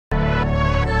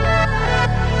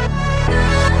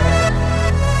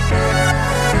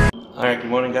Alright,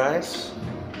 good morning guys.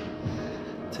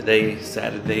 Today is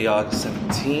Saturday, August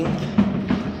 17th.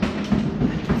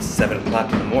 It's 7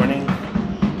 o'clock in the morning.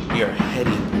 We are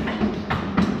heading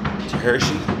to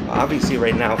Hershey. Obviously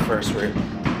right now first we're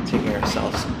taking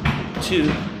ourselves to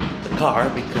the car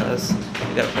because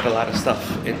we gotta put a lot of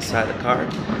stuff inside the car.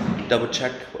 Double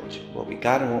check what we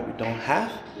got and what we don't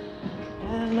have.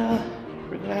 And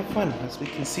we're gonna have fun. As we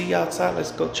can see outside,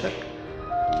 let's go check.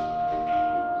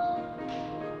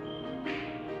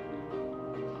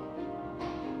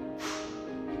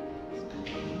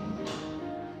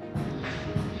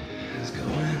 Let's go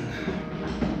in.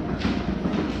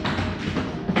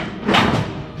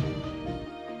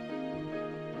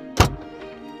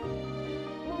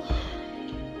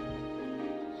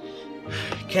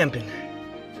 Camping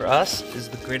for us is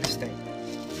the greatest thing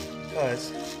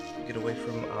because we get away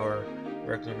from our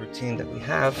regular routine that we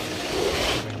have.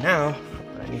 Right now,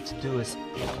 what I need to do is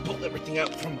pull everything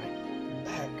out from my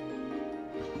bag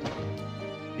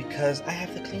because I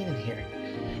have to clean in here.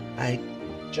 I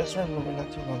just remember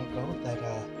not too long ago that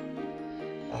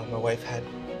my wife had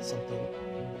something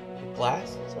with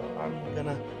glass, so I'm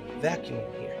gonna vacuum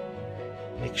in here.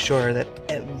 Make sure that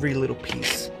every little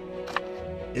piece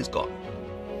is gone.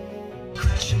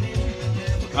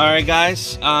 Alright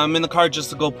guys, I'm in the car just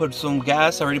to go put some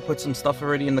gas. I already put some stuff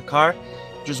in the car.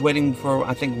 Just waiting for,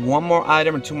 I think, one more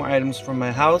item or two more items from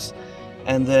my house.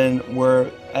 And then we're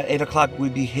at 8 o'clock,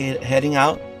 we'd be heading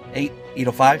out.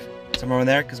 8:05, somewhere in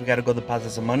there, because we got to go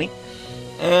deposit some money.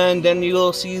 And then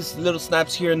you'll see little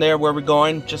snaps here and there where we're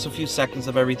going. Just a few seconds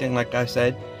of everything, like I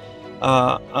said.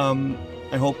 I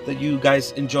hope that you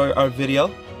guys enjoy our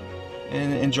video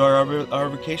and enjoy our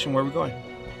vacation where we're going.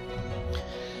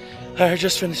 I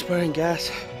just finished burning gas.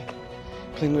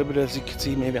 Clean a little bit, as you can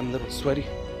see. Maybe I'm a little sweaty.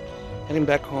 Heading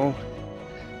back home.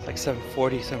 It's like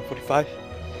 7:40, 7:45.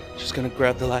 Just gonna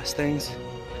grab the last things.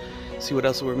 See what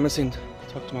else we're missing.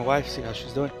 Talk to my wife, see how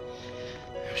she's doing.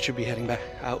 Should be heading back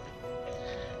out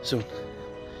soon.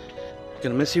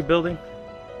 Gonna miss you, building.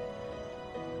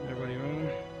 Everybody around.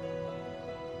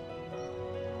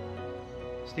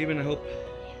 Steven, I hope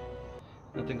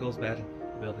nothing goes bad in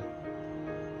the building.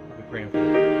 I'll be praying for you.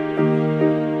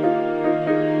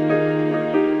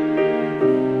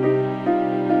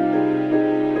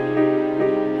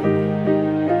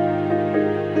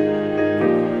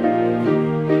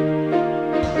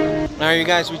 Alright you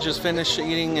guys, we just finished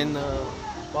eating in the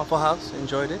Waffle House.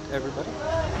 Enjoyed it, everybody.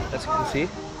 As you can see.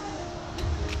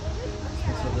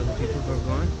 Some little people who are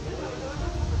going.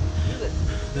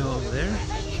 They're over there.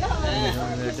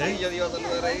 Enjoying their day.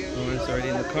 Everyone's already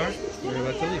in the car. We're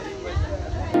about to leave.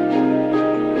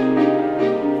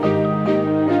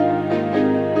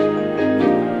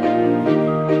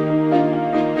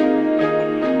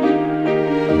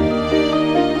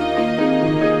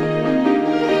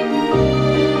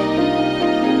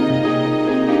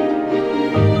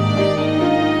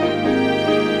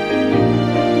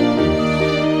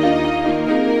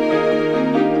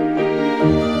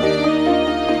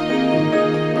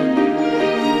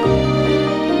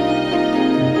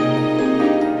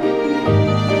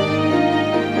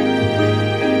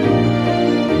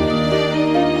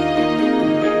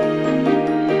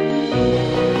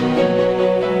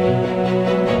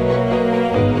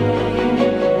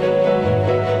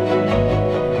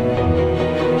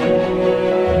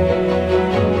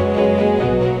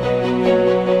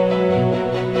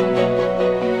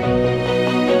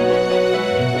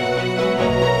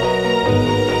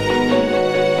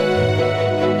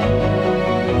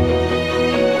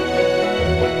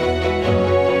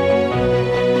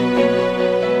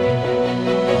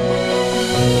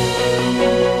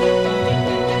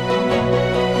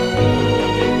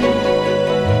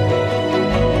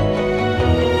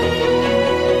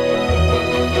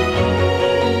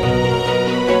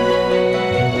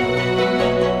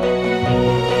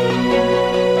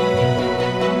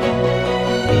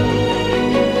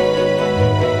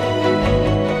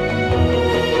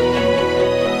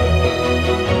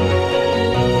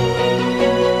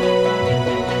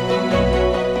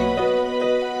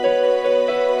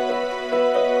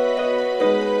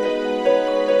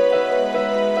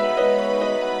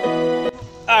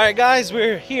 Alright guys,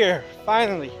 we're here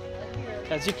finally.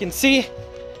 As you can see,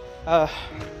 these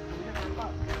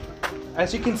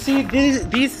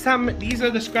are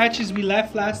the scratches we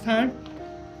left last time.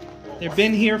 They've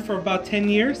been here for about 10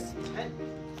 years.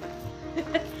 We're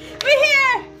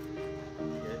here!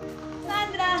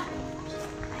 Sandra!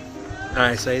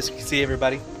 Alright, so as you can see,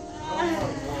 everybody,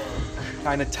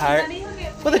 kind of tired.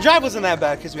 But the drive wasn't that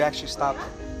bad because we actually stopped.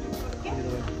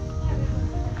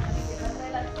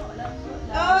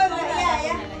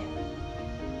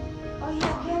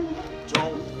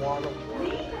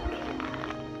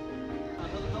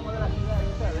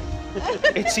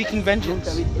 It's seeking vengeance.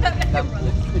 Es de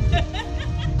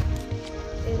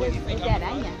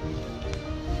araña.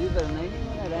 Sí, pero no hay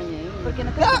ninguna araña ahí. ¿Por qué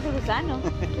no crees que es gusano?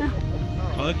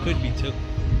 Oh, it could be too.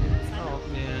 No,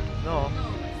 Yeah. no.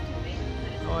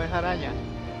 No, es araña.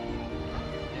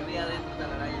 Me vi adentro de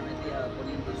la araña metida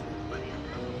poniendo su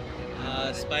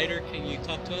pared. Spider, can you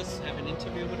talk to us? Have an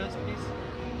interview with us, please?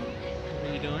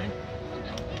 What are you doing?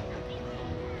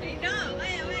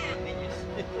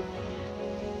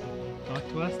 Talk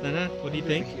to us, Nana. What do you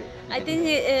think? I think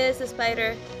he is a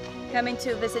spider coming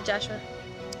to visit Joshua.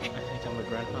 I think I'm a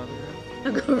grandfather.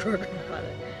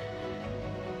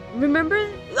 Remember?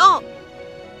 Oh,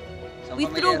 Son we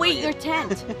familia threw de away Roger. your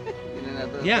tent. Tienen a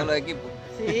todos Yeah. los equipos.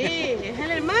 Sí, es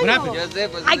el hermano. What happened? Yo sé,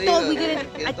 pues I te thought digo, we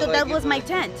didn't. que I todos thought that los was my equipos.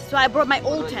 tent, so I brought my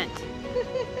old tent.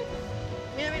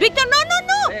 Victor, no, no,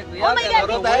 no! Cuidado Oh my que God,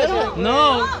 alborota Victor. eso.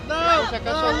 No! No, si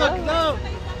acaso look, no.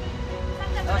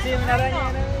 No, sí, una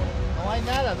araña. No hay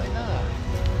nada, no hay nada.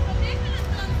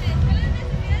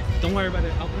 Don't worry about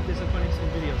it. I'll put this up on some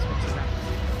videos. What's that?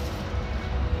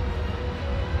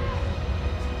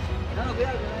 No, no,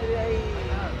 cuidado que no hay de ahí.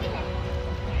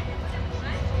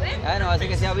 Ah, no, así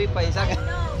que sea avispa y salgan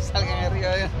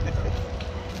arriba.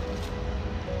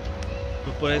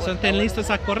 Pues por eso estén listos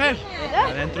a correr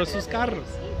adentro de sus carros.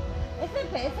 Este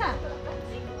pesa.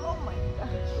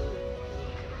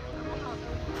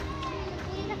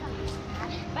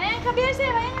 Vayan a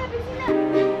cambiarse, vayan a la piscina.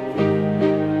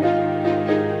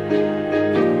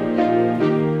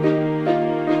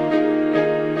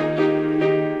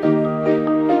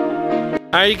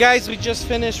 Alright, you guys, we just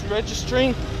finished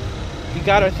registering. We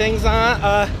got our things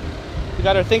on. We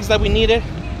got our things that we needed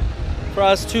for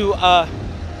us to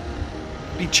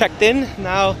be checked in.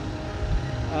 Now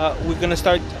we're gonna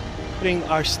start putting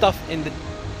our stuff in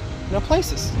our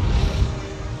places.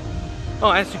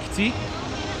 Oh, as you can see,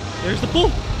 there's the pool,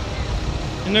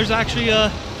 and there's actually a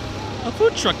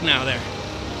food truck now there.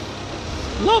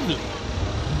 Lovely,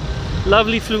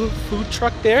 lovely food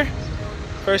truck there.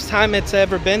 First time it's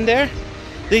ever been there.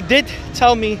 They did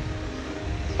tell me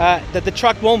that the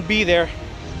truck won't be there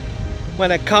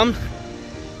when I come.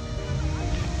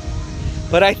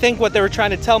 But I think what they were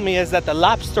trying to tell me is that the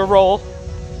lobster roll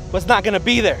was not gonna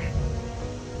be there.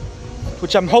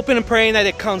 Which I'm hoping and praying that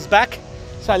it comes back,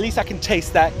 so at least I can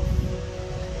taste that.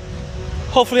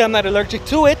 Hopefully I'm not allergic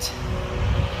to it.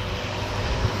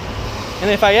 And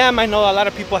if I am, I know a lot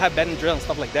of people have Benadryl and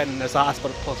stuff like that, and there's a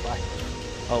hospital close by.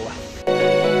 Oh well.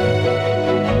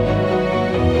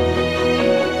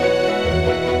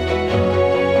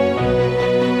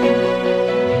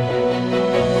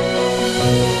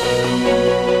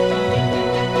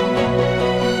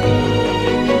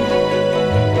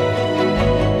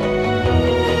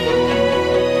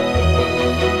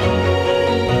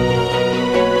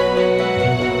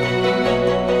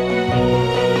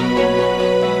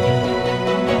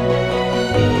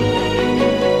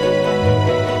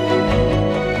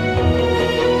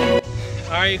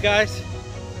 Alright, you guys,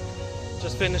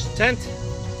 just finished the tent.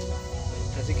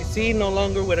 As you can see, no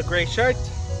longer with a gray shirt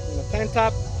and a tank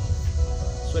top,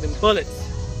 sweating bullets.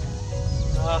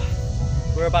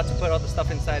 We're about to put all the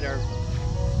stuff inside our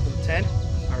little tent,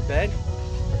 our bed,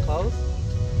 our clothes,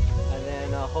 and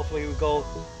then hopefully we go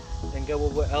and get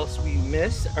what else we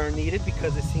missed or needed,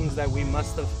 because it seems that we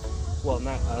must have, well,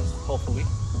 not us, hopefully.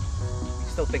 We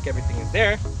still think everything is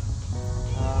there.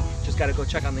 Just gotta go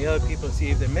check on the other people and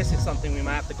see if they're missing something. We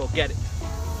might have to go get it.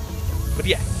 But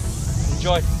yeah,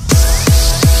 enjoy.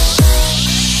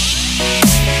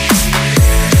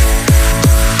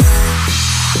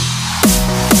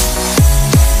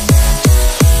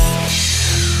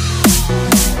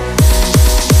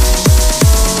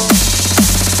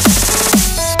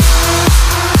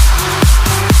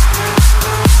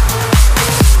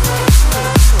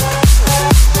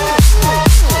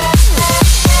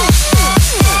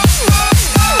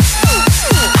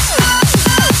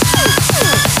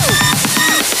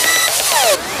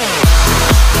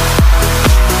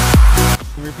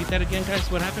 That again, guys?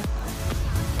 What happened?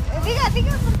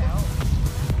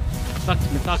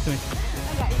 Talk to me.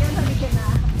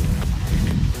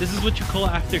 This is what you call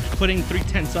after putting 3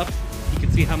 tents up. You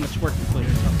can see how much work you put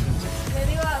yourself into.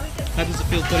 How does it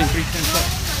feel putting 3 tents up?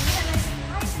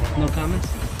 No comments?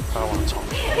 I don't want to talk.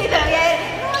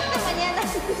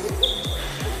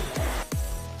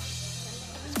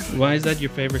 Why is that your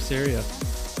favorite cereal?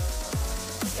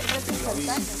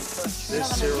 This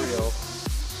cereal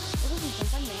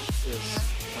is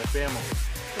my family,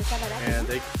 and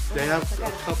they have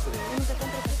a company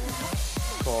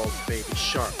called Baby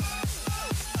Shark,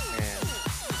 and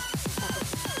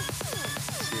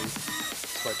see,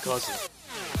 it's my cousin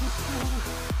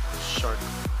shark.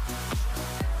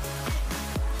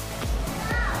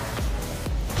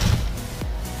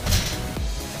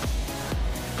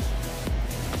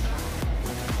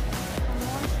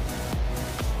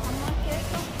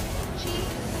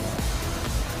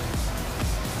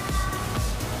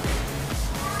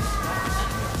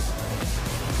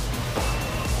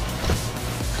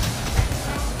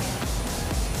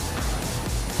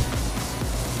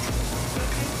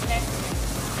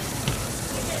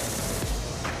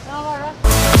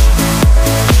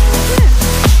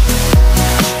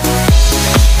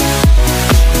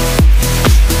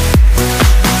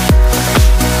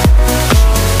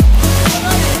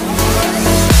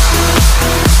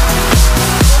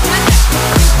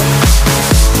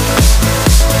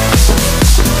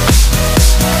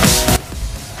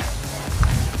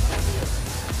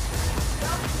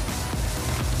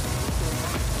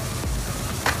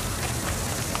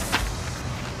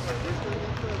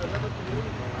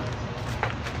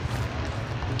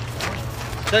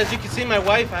 So as you can see, my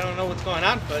wife, I don't know what's going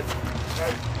on, but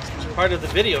it's part of the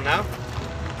video now.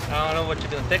 I don't know what you're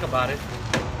gonna think about it,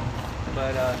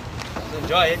 but just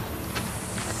enjoy it.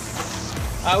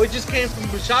 We just came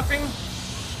from shopping.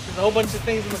 There's a whole bunch of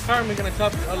things in the car, and we're gonna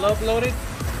upload it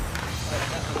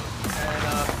and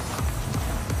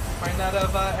find out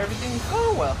if everything's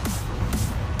going well.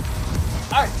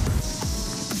 All right.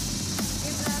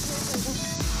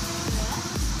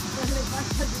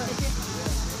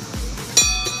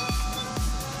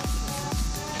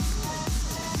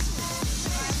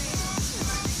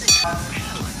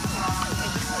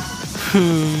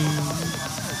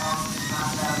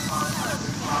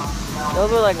 Those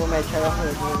were like what my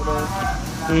childhood videos.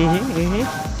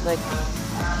 Like,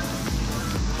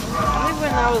 I think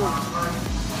when I was,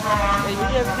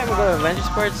 usually every time I go to adventure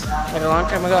sports, like a long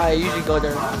time ago, I usually go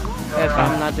there if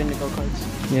I'm not doing the go-karts.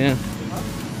 Yeah.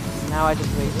 Now I just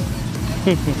wait.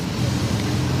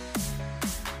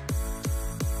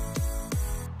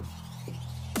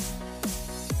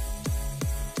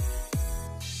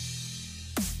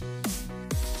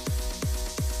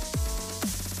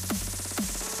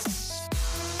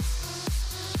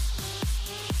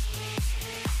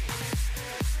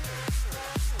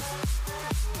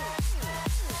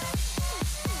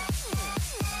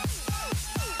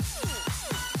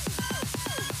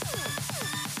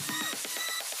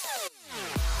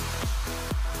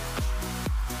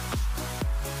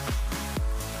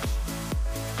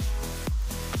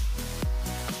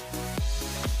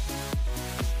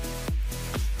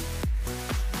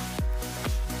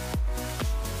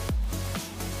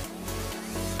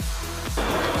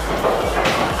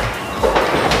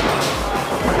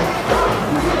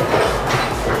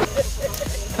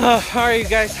 Alright you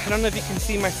guys, I don't know if you can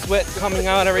see my sweat coming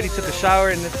out. I already took a shower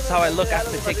and this is how I look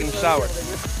after taking a shower.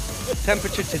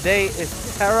 Temperature today is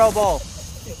terrible.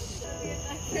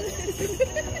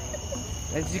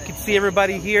 As you can see,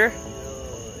 everybody here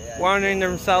wondering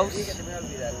themselves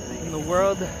in the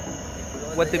world,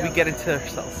 what did we get into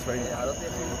ourselves right now?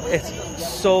 It's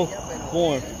so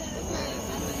warm.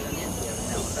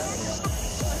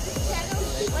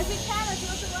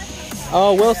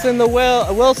 Oh, Wilson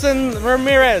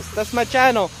Ramirez, that's my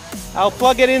channel. I'll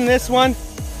plug it in this one.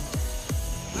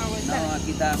 No,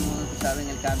 aquí estamos, saben,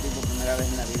 en el camping por primera vez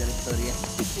en la vida de la historia.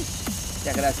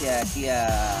 Muchas gracias aquí a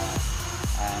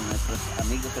nuestros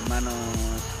amigos, hermanos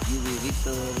Yubi,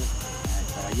 Víctor, al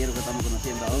caballero que estamos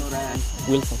conociendo ahora,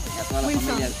 Wilson. Y a toda la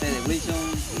familia de ustedes, Wilson.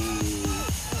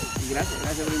 Y gracias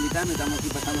por invitarnos, estamos aquí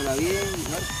pasándola bien.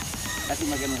 Bueno,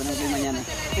 lástima que nos tenemos que ir mañana.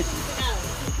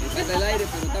 Falta el aire,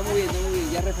 pero estamos bien,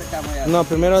 ya refrescamos ya. No,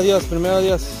 primero Dios,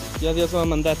 ya Dios va a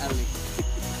mandar.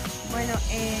 Bueno,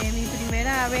 mi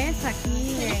primera vez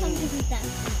aquí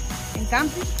en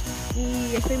camping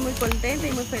y estoy muy contenta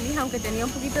y muy feliz, aunque tenía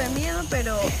un poquito de miedo,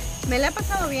 pero me la he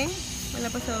pasado bien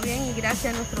y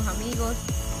gracias a nuestros amigos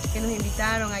que nos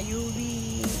invitaron, a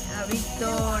Yubi, a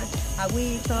Víctor, a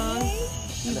Wilson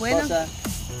y bueno,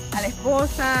 a la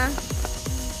esposa.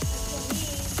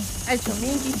 El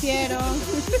chomín que hicieron.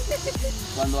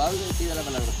 Cuando hable, pide la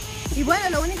palabra. Y bueno,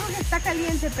 lo único que está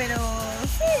caliente, pero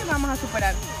sí, vamos a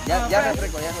superar. Ya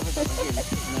refresco, tranquilo.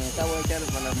 Necesitamos echar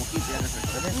para las mosquitas, ya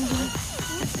refresco.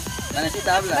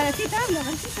 Vanessita habla. Vanessita habla.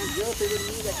 Yo estoy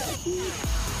dormida casi.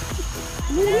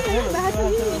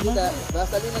 Mira, Va a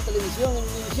salir en la televisión, en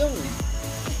Univisión.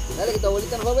 Dale, que tu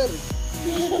abuelita nos va a ver.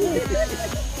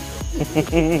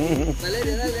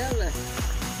 Valeria, dale, habla.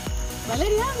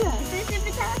 Valeria habla. Pero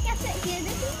siempre sabes qué decir.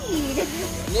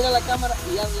 Mira la cámara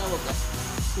y abre la boca.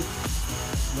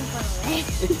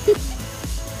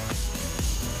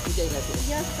 Muchas gracias.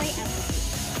 Yo estoy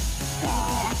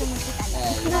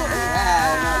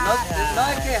No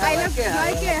hay queja, no hay queja. No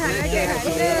hay queja, no hay queja.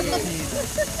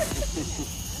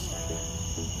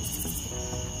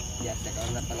 Ya se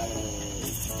acabó la palabra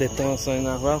De todo soy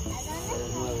narwhal.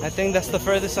 I think that's the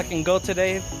furthest I can go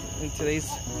today in today's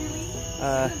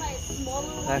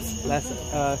last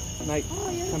night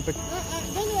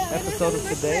episode of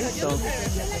today. So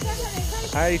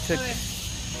I already took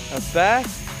a bath,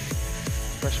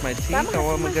 brushed my teeth. I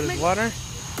want to get his water.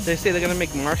 They say they're gonna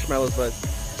make marshmallows, but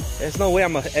there's no way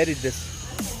I'm gonna edit this.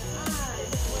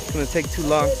 It's gonna take too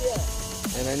long,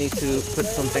 and I need to put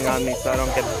something on me so I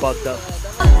don't get bugged up.